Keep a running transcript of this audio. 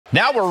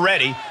Now we're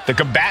ready. The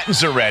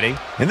combatants are ready.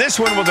 And this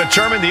one will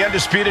determine the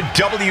undisputed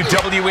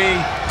WWE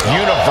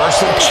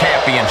Universal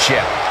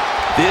Championship.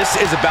 This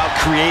is about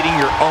creating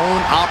your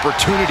own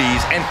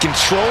opportunities and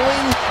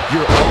controlling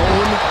your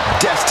own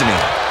destiny.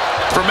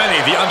 For many,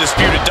 the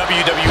undisputed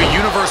WWE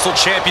Universal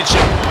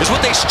Championship is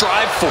what they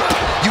strive for.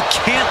 You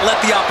can't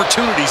let the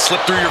opportunity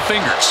slip through your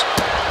fingers.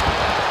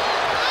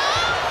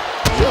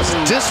 Just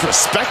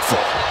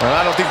disrespectful. Well,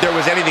 I don't think there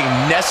was anything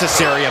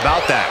necessary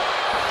about that.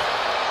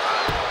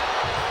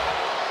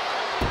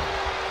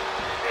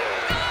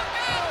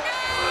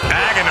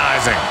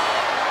 Agonizing.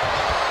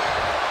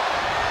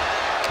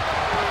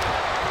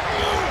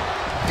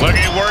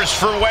 Looking worse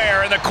for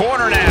wear in the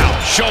corner now.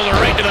 Shoulder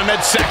right to the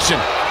midsection.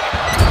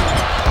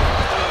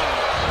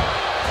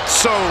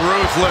 So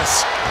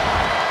ruthless.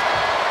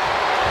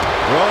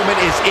 Roman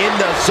is in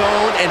the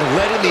zone and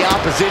letting the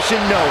opposition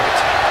know it.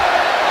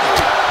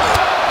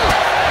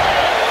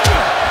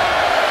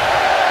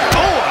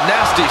 Oh, a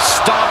nasty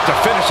stop to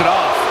finish it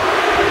off.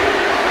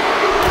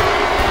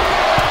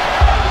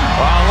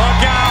 Oh,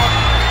 look out.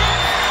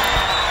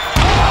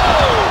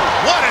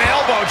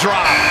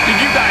 Drop. Did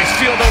you guys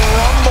feel the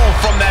rumble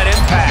from that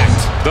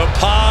impact? The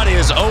pod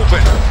is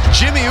open.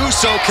 Jey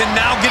Uso can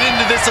now get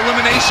into this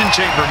Elimination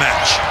Chamber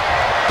match.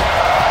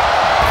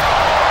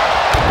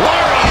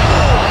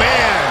 Oh,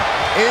 man.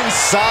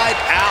 Inside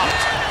out.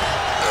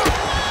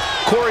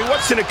 Corey,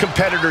 what's in a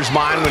competitor's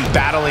mind when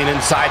battling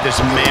inside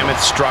this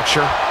mammoth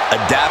structure?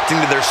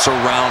 Adapting to their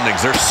surroundings.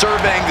 They're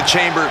surveying the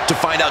chamber to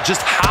find out just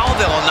how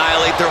they'll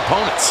annihilate their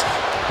opponents.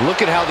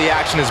 Look at how the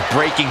action is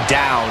breaking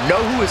down. Know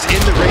who is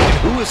in the ring and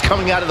who is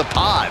coming out of the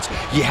pods.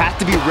 You have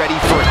to be ready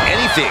for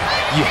anything.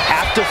 You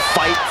have to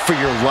fight for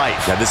your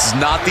life. Now, this is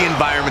not the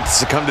environment to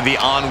succumb to the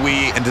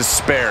ennui and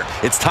despair.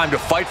 It's time to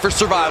fight for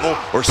survival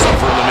or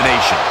suffer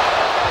elimination.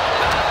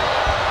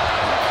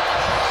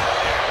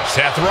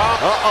 Seth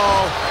Rollins.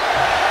 Uh-oh.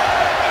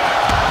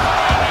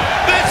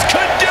 This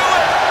could do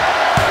it.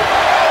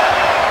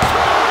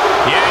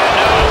 Yeah,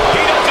 no,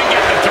 he doesn't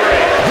get the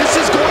three. This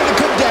is going to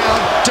come down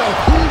to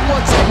who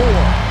wants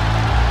more.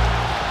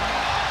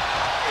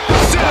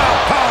 Sit-out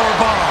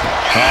powerbomb.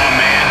 Oh,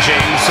 man,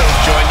 Jey Uso's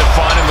joined the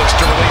fun and looks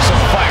to release a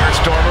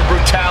firestorm of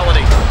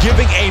brutality.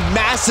 Giving a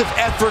massive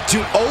effort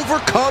to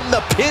overcome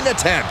the pin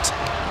attempt.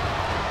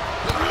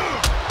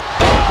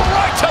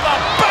 Right to the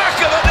back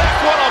of the neck.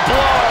 What a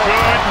blow.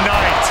 Good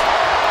night.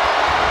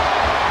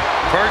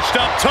 Perched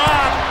up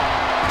top.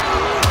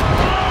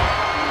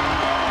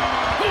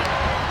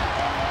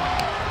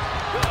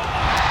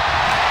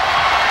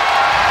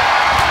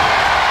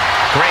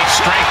 Great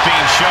strength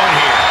being shown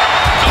here.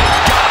 Oh,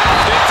 God,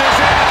 this is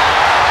it.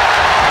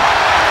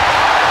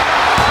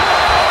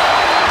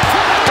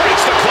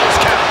 Breaks the close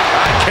count.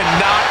 I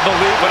cannot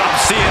believe what I'm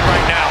seeing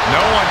right now.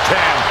 No one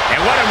can.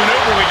 And what a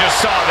maneuver we just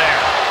saw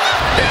there.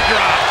 Hip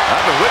drop.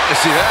 I've been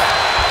witnessing that.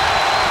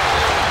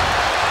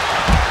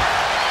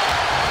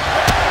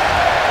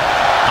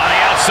 On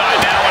the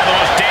outside now, one of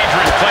the most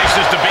dangerous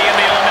places to be in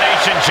the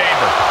Elimination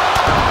Chamber.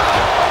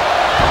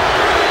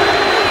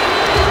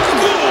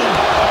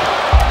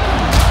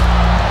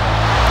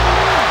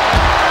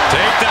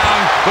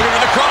 Looking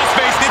for the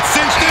crossface. It's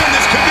cinched in.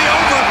 This could be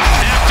over.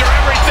 After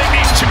everything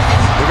these two...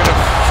 Looking to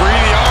free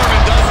the arm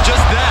and does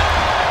just that.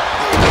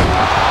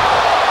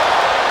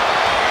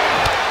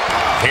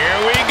 Here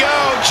we go.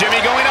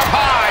 Jimmy going up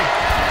high.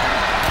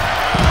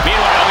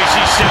 Meanwhile, we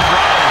see Seth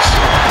Rollins.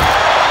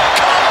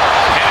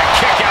 And a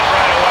kick out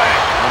right away.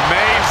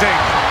 Amazing.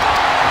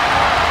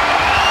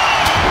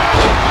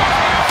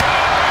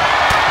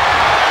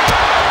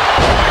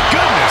 Oh, my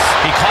goodness.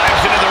 He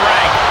climbs into the ring.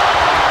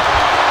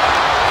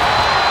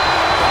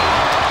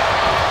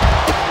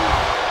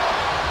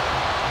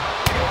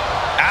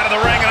 The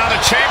ring and on the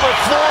chamber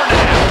floor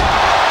now.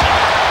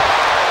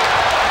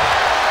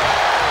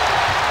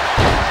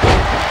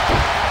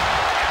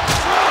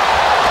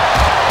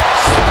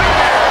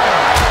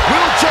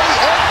 Will Jey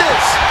end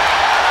this?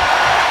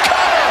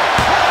 Cover.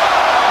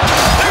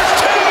 There's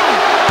two.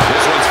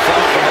 This one's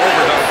far from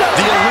over,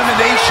 though. The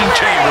Elimination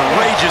Chamber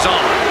rages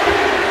on.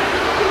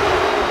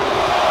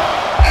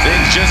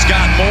 Things just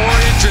got more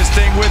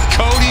interesting with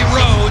Cody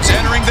Rhodes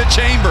entering the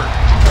chamber.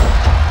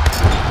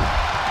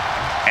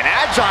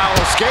 Agile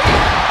escape.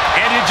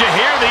 And did you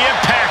hear the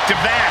impact of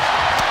that?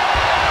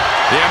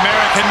 The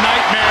American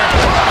Nightmare.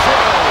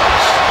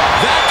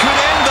 That could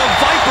end the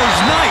Viper's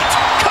night.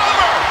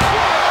 Cover!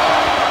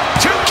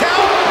 2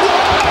 count.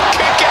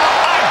 Kick out.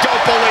 I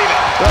don't believe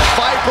it. The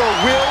Viper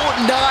will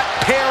not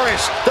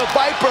perish. The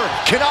Viper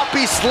cannot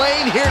be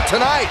slain here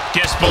tonight.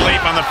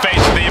 Disbelief on the face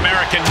of the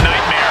American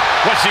Nightmare.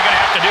 What's he going to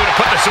have to do to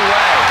put this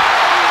away?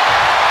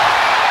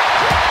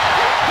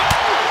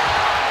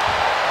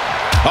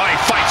 Oh, he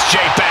fights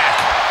Jey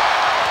back.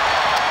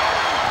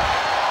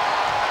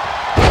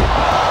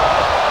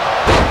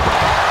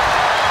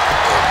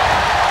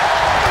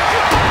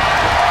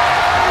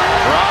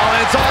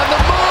 Rollins on the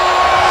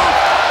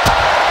move.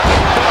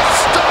 The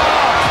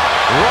stop.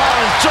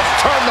 Rollins just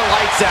turned the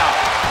lights out.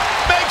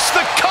 Makes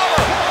the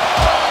cover.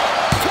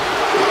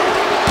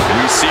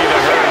 We see the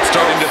herd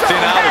starting to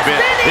thin out a bit.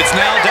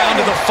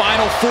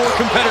 final 4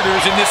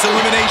 competitors in this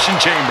Elimination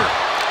Chamber.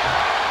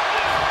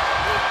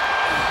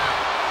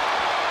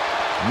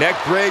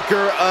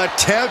 Neckbreaker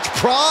attempt,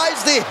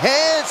 pries the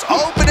hands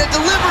open and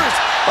delivers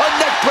a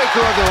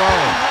neckbreaker of their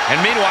own. And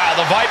meanwhile,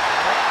 the Viper.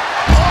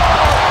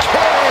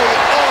 KO!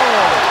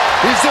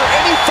 Is there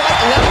any fight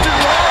left in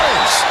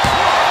Rollins?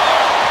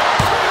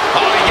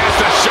 Oh, he gets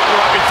the shoulder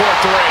up before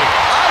 3.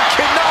 I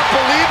cannot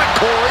believe it,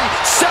 Corey.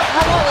 Seth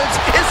Rollins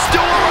is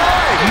still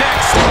alive.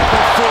 Next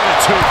level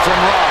fortitude from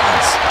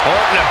Rollins.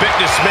 Orton a bit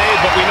dismayed,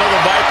 but we know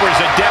the Viper is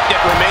adept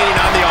at remaining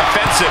on the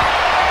offensive.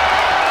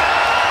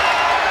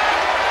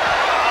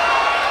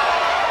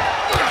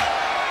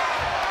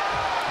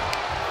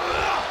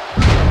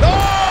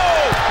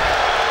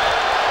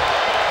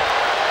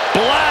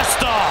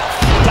 Blast off.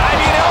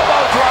 Diving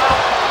elbow drop.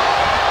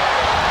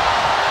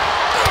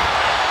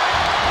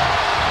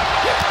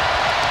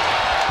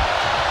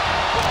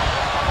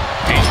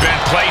 He's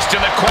been placed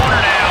in the corner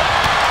now.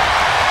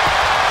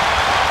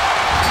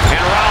 And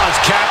Rollins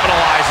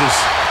capitalizes.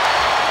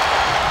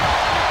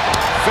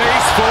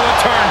 Face full of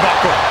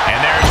turnbuckle.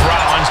 And there's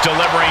Rollins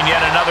delivering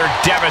yet another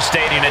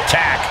devastating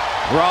attack.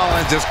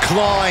 Rollins is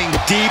clawing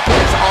deep in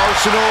his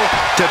arsenal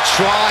to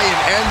try and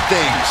end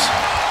things.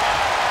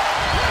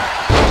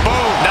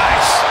 Boom.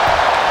 Nice.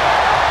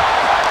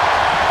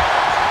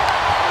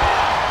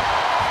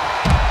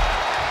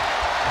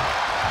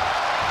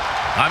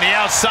 On the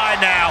outside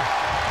now.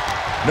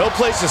 No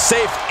place is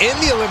safe in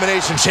the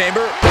Elimination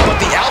Chamber,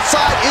 but the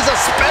outside is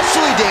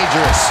especially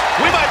dangerous.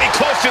 We might be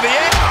close to the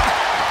end.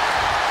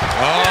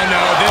 Oh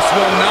no, this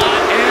will not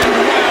end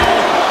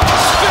well.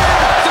 Spin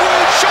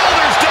through,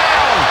 shoulders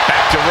down.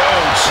 Back to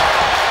Rhodes.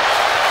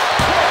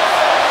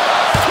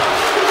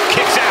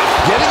 Kicks out.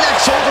 Getting that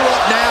shoulder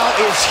up now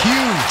is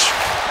huge.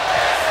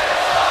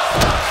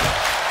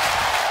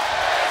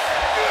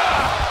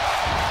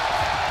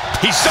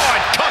 He saw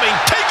it coming,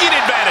 taking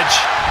advantage.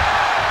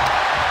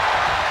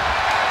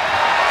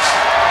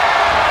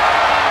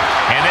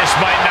 And this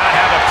might not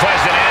have a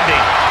pleasant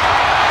ending.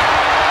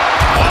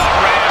 Oh,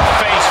 ran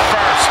face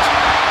first.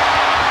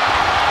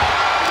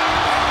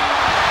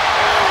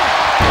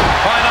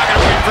 Probably not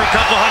going to win for a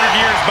couple hundred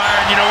years,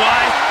 Byron. You know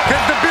why?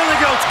 Because the Billy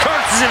Goat's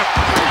curse is in.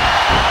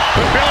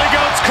 The Billy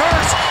Goat's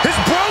curse is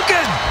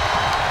broken.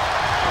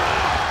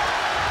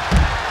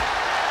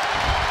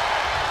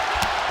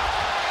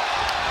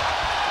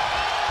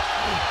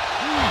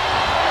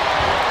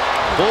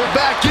 Pulled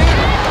back in,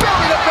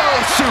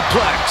 belly-to-belly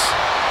suplex.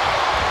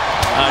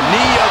 A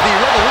knee of the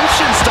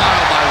Revolution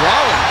style by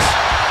Rollins.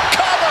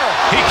 Cover!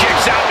 He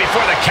kicks out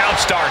before the count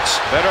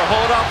starts. Better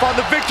hold off on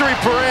the victory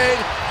parade.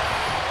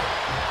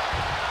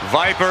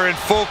 Viper in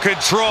full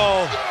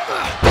control.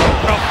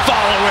 A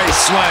fall-away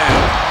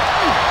slam.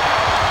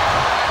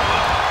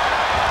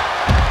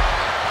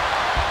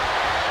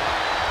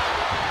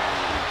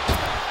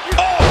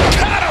 Oh,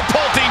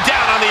 catapulting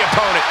down on the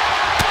opponent.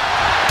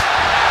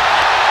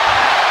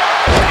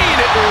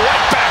 Bringing it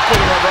right back with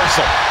a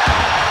reversal.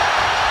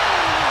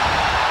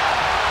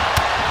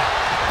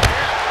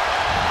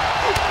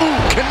 Ooh,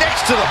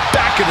 connects to the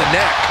back of the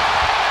neck.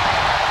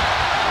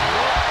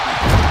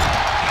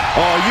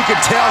 Oh, you can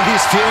tell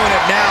he's feeling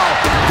it now.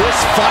 This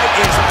fight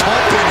is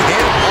pumping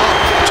him up.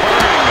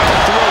 Turning the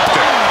throat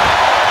there.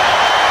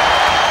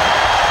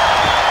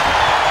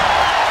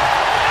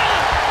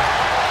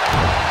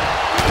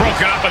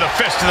 Broken up with a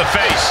fist to the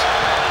face.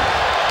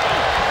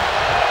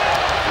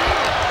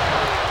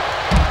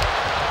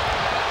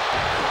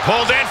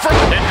 Pulled in for,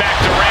 then back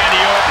to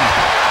Randy Orton.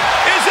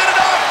 Is it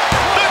enough?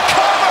 The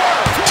cover!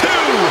 2.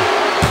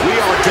 We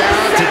are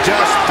down to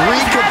just 3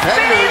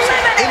 competitors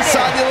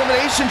inside the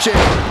Elimination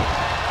Chamber.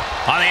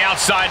 On the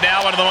outside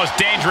now, one of the most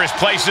dangerous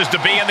places to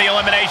be in the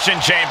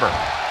Elimination Chamber.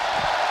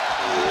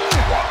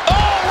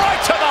 Oh, right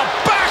to the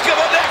back of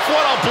the neck.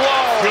 What a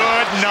blow.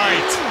 Good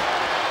night.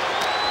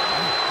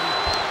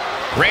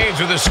 Reigns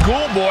with a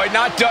schoolboy,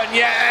 not done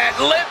yet.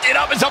 Lifted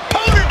up his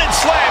opponent and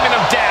slamming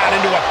him down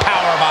into a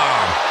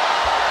powerbomb.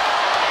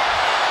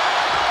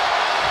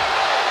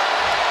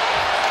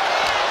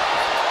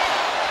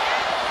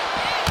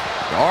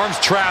 Arms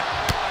trapped.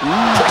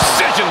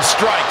 Precision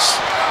strikes.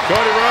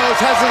 Cody Rhodes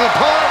has his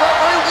opponent right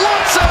where he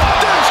wants him.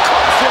 There's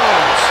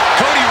crossroads.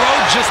 Cody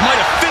Rhodes just might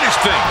have finished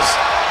things.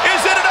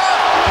 Is it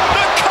enough?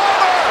 The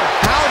cover!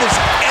 How does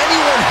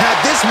anyone have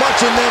this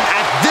much in them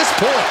at this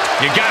point?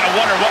 You gotta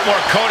wonder what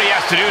more Cody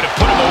has to do to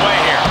put him away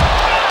here.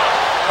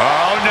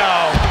 Oh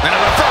no. And a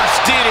reverse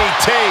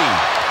DDT.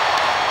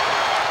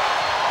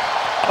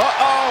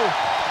 Uh-oh.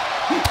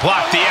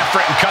 Blocked the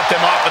effort and cut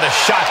them off with a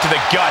shot to the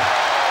gut.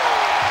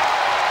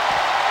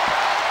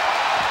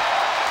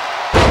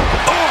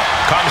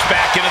 Comes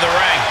back into the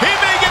ring. He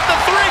may get the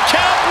 3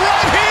 count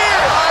right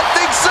here. I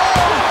think so.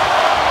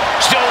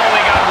 Still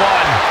only got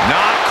 1.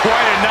 Not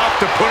quite enough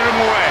to put him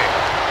away.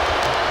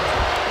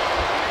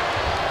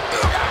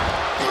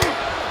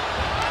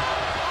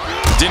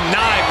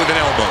 Denied with an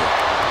elbow.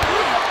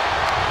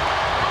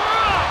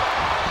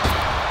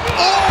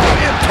 Oh,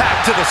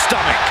 impact to the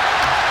stomach.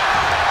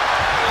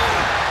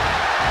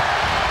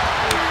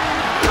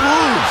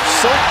 Ooh,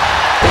 so...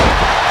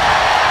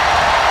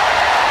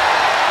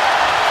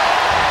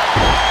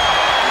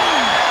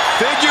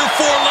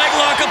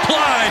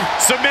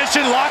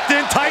 submission, locked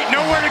in tight,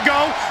 nowhere to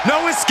go,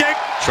 no escape.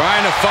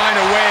 Trying to find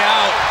a way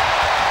out.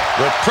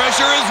 The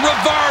pressure is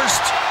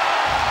reversed.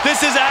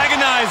 This is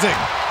agonizing.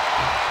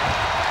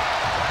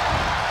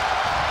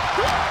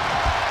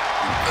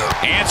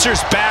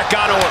 Answers back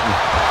on Orton.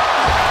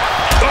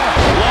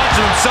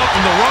 Launching himself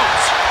in the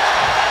ropes.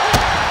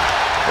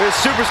 This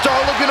superstar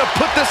looking to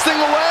put this thing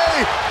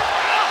away.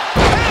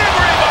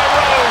 Pedigree by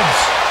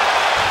Rhodes.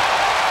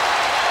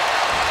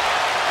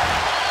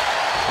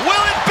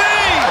 Will it be?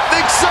 I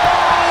think so.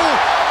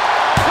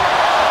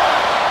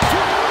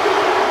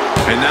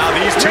 And now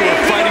these two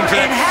are fighting for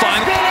that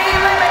final.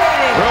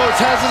 Rhodes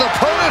has his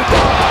opponent.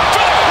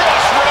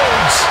 Cross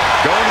Rhodes.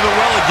 Going to the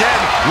well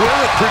again. Will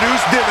it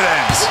produce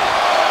dividends?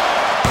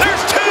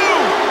 There's two,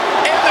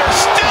 and they're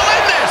still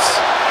in this.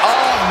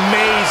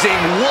 Amazing.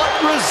 What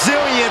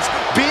resilience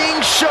being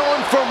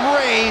shown from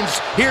Reigns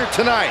here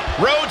tonight.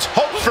 Rhodes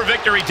hopes for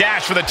victory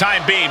dash for the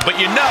time being, but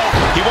you know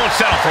he won't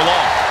settle for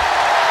long.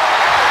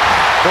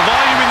 The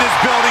volume in this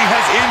building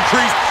has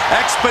increased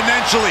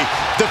exponentially.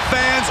 The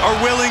fans are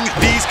willing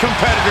these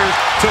competitors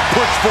to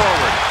push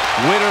forward.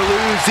 Win or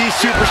lose, these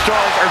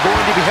superstars are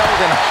going to be held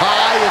in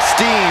high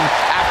esteem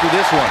after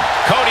this one.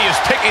 Cody is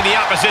picking the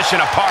opposition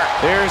apart.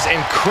 There's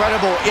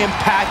incredible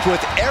impact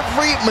with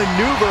every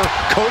maneuver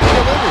Cody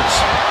delivers.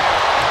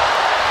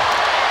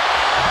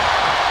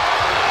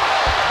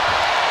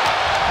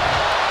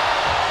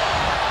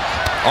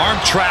 Arm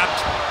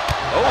trapped.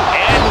 Oh,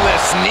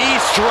 endless knee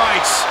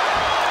strikes.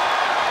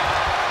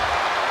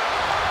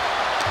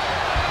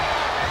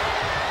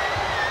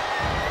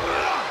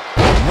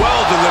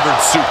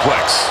 Well-delivered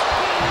suplex.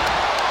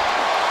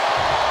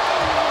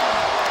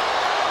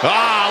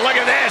 Ah, look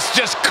at this,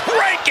 just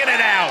cranking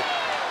it out.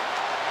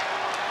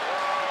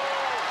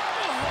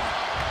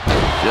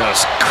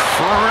 Just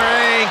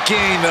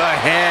cranking the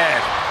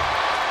head.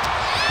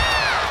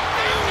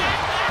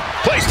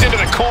 Placed into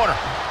the corner.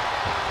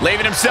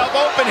 Leaving himself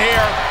open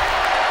here.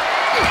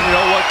 You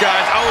know what,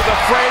 guys? I was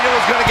afraid it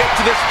was going to get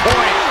to this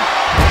point.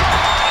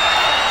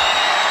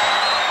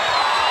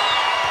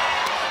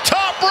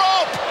 Top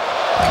rope.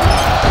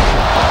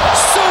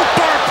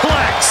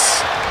 Superplex.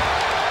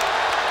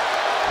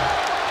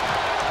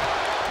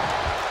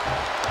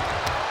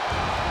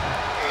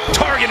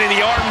 Targeting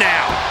the arm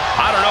now.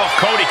 I don't know if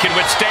Cody can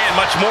withstand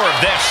much more of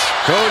this.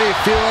 Cody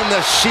feeling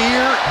the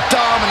sheer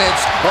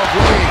dominance of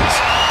Reigns.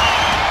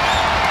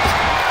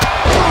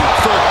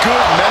 For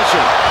good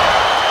measure.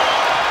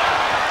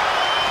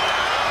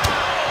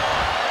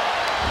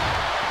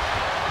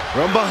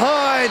 From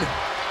behind.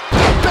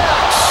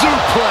 Back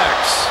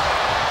suplex.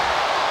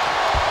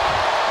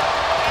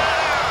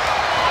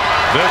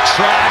 The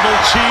tribal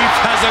chief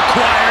has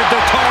acquired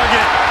the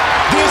target.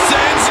 This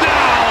ends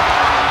now.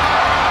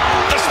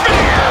 The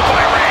spear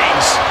by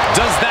Reigns.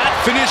 Does that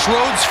finish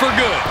Rhodes for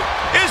good?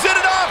 Is it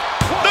enough?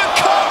 The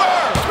cover.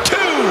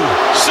 Two.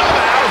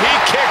 Somehow he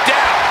kicked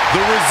out. The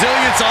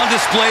resilience on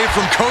display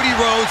from Cody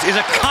Rhodes is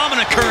a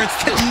common occurrence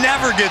that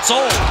never gets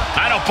old.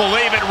 I don't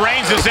believe it.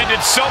 Reigns has ended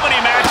so many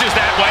matches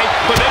that way,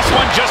 but this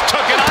one just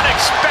took an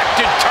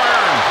unexpected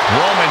turn.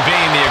 Roman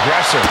being the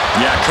aggressor.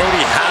 Yeah,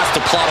 Cody has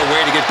to plot a way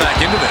to get back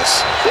into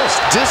this.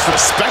 Just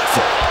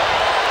disrespectful.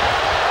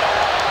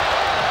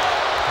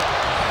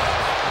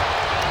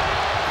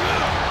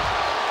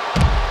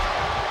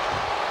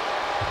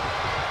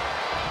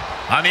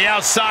 On the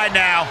outside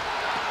now.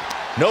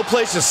 No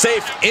place is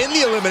safe in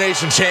the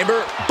Elimination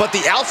Chamber, but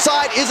the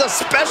outside is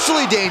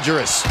especially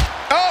dangerous.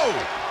 Oh!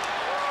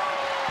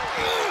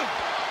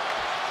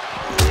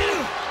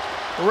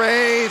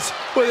 Reigns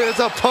with his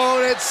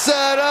opponent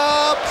set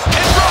up.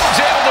 And Rhodes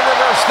able to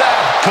reverse that.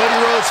 Cody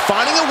Rhodes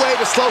finding a way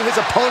to slow his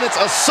opponent's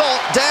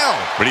assault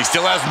down. But he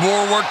still has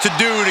more work to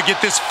do to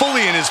get this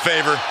fully in his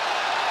favor.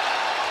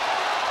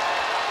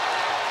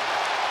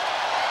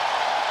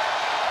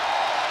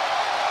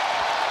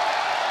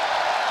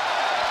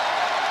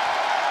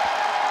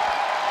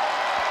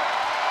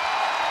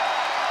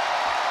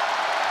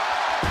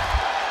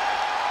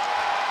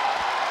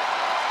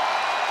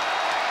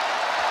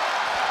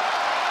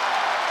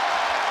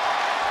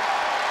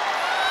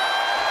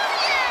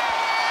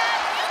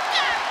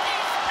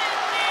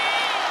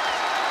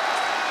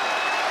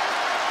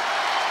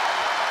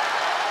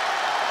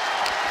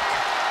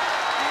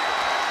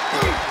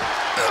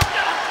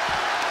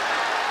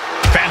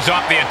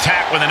 Off the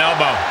attack with an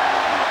elbow.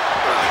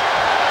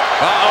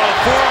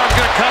 Forearm's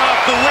gonna cut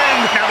off the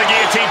wind. Now the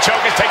guillotine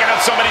choke is taking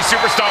out so many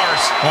superstars.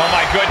 Oh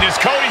my goodness,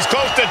 Cody's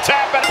close to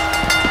tapping.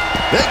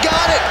 They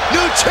got it.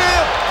 New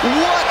champ.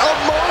 What a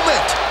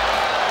moment.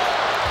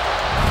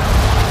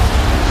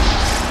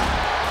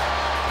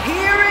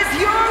 Here is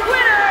your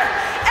winner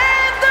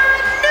and the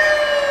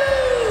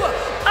new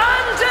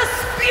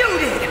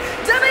undisputed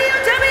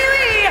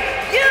WWE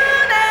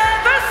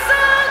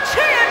Universal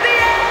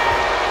Champion.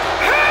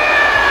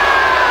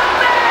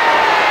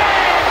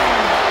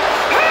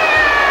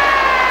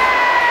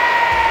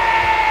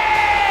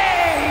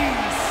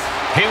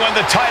 He won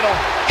the title,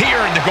 he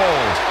earned the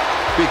gold.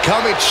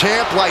 Becoming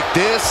champ like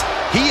this,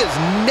 he is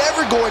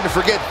never going to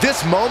forget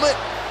this moment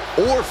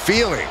or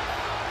feeling.